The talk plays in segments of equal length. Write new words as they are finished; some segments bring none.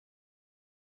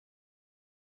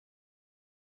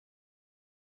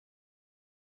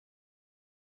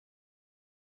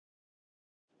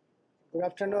Good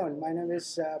afternoon. My name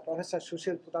is Professor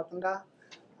Sushil Putapunda.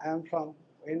 I am from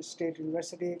Wayne State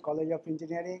University College of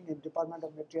Engineering in Department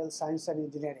of Materials Science and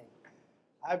Engineering.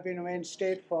 I've been in Wayne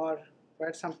State for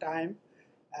quite some time,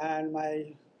 and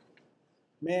my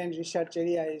main research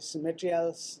area is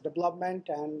materials development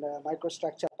and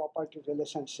microstructure property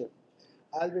relationship.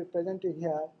 I'll be presenting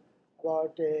here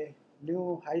about a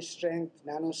new high-strength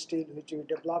nano steel which we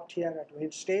developed here at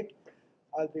Wayne State.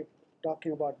 I'll be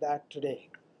talking about that today.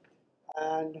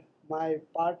 And my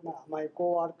partner, my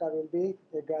co-worker will be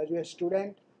a graduate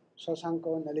student,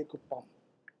 Sasanko Nalikuppam.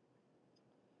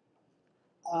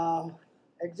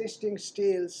 Existing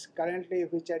steels currently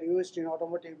which are used in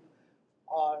automotive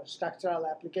or structural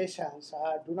applications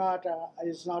are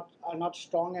not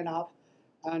strong enough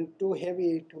and too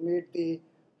heavy to meet the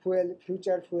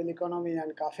future fuel economy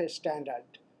and CAFE standard,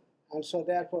 and so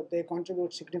therefore they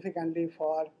contribute significantly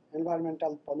for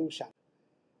environmental pollution.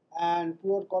 And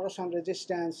poor corrosion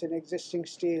resistance in existing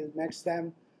steel makes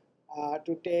them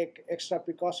to take extra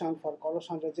precaution for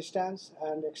corrosion resistance,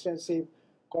 and extensive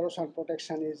corrosion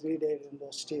protection is needed in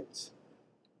those steels.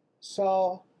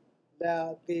 So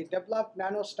the developed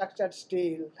nanostructured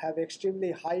steel have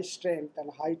extremely high strength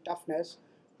and high toughness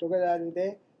together with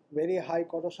a very high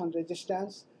corrosion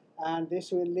resistance, and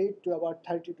this will lead to about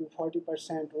 30 to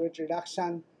 40% weight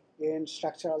reduction in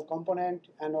structural component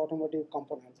and automotive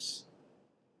components.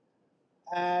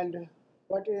 And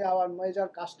what is our major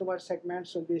customer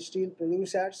segments will be steel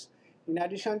producers. In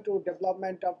addition to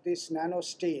development of this nano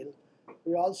steel,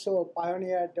 we also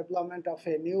pioneered development of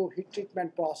a new heat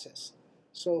treatment process,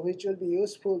 so which will be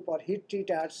useful for heat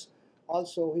treaters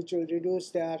also, which will reduce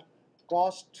their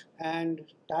cost and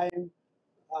time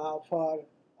for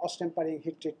ostempering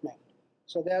heat treatment.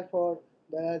 So therefore,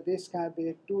 these can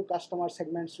be two customer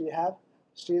segments we have: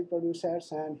 steel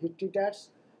producers and heat treaters.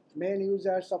 Main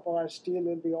users of our steel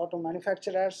will be auto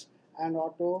manufacturers and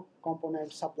auto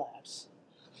component suppliers.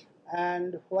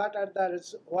 And what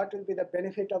will be the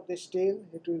benefit of this steel?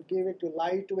 It will give it to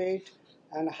lightweight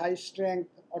and high strength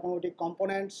automotive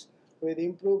components with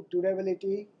improved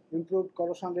durability, improved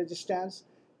corrosion resistance,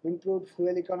 improved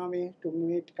fuel economy to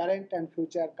meet current and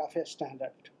future CAFE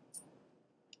standard.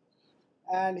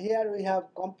 And here we have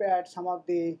compared some of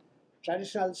the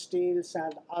traditional steels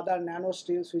and other nano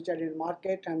steels which are in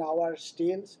market and our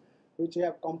steels, which we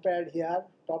have compared here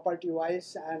property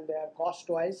wise and cost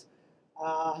wise.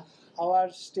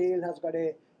 Our steel has got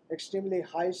a extremely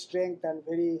high strength and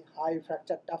very high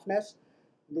fracture toughness.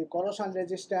 The corrosion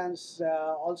resistance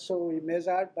also we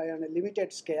measured by on a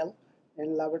limited scale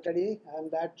in laboratory, and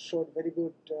that showed very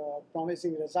good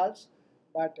promising results,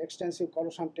 but extensive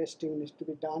corrosion testing needs to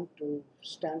be done to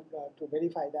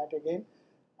verify that again.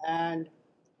 And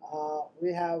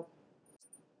we have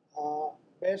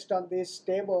based on this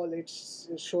table, it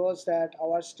shows that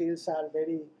our steels are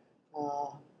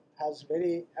has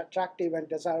very attractive and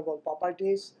desirable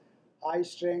properties: high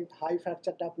strength, high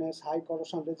fracture toughness, high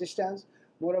corrosion resistance.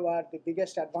 Moreover, the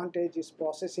biggest advantage is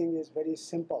processing is very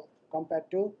simple compared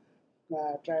to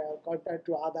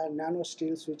other nano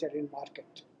steels which are in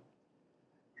market.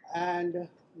 And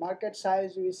market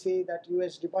size, we see that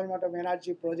US Department of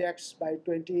Energy projects by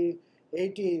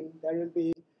 2018 there will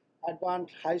be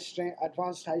advanced high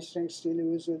strength steel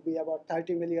use will be about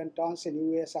 30 million tons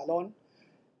in US alone,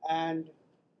 and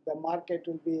the market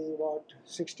will be about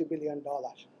 $60 billion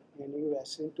in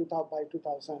US by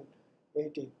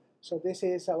 2018. So this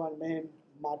is our main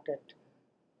market.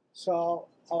 So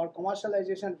our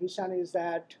commercialization vision is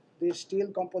that the steel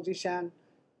composition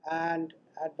and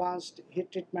advanced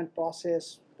heat treatment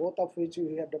process, both of which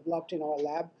we have developed in our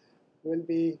lab, will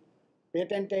be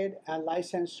patented and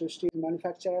licensed to steel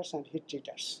manufacturers and heat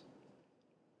treaters.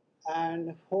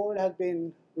 And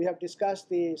we have discussed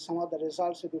some of the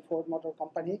results with the Ford Motor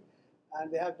Company,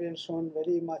 and they have been shown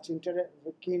very much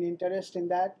keen interest in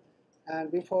that.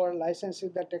 And before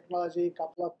licensing the technology, a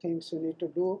couple of things we need to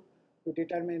do to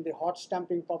determine the hot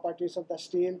stamping properties of the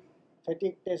steel,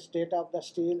 fatigue test data of the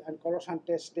steel, and corrosion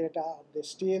test data of the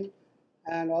steel.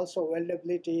 And also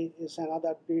weldability is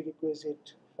another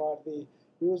prerequisite for the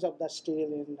use of the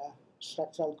steel in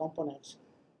structural components.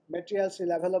 Materials is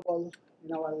available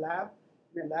in our lab,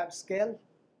 in the lab scale.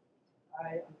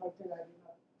 Unfortunately, I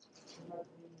did not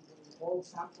bring the whole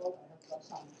sample. I have got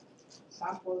some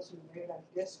samples we made and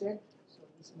tested. So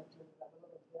this material is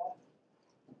available here.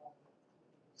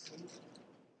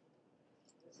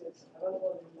 This is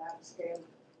available in lab scale.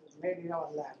 It was made in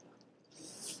our lab.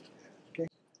 Okay.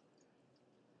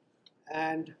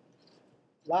 And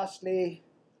lastly,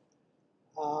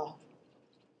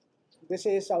 this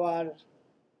is our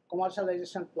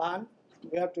commercialization plan.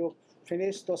 We have to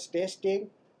finish those testing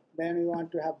Then we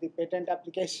want to have the patent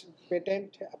application,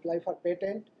 apply for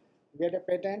patent, get a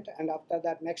patent, and after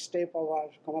that, next step of our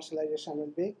commercialization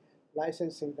will be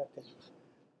licensing the thing.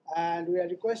 And we are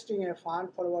requesting a fund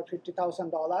for about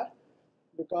 $50,000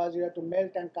 because we have to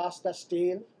melt and cast the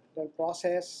steel, then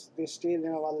process the steel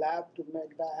in our lab to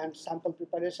make the and sample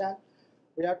preparation.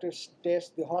 We have to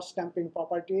test the hot stamping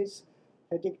properties,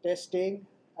 fatigue testing.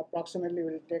 Approximately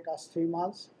will take us 3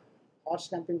 months. Hot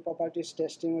stamping properties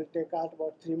testing will take us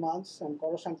about 3 months, and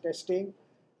corrosion testing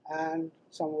and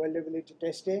some weldability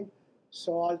testing.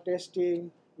 So all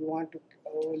testing we want to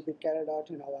will be carried out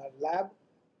in our lab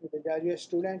with a graduate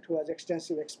student who has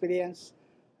extensive experience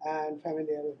and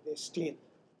familiar with the steel.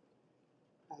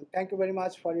 And thank you very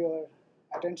much for your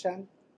attention.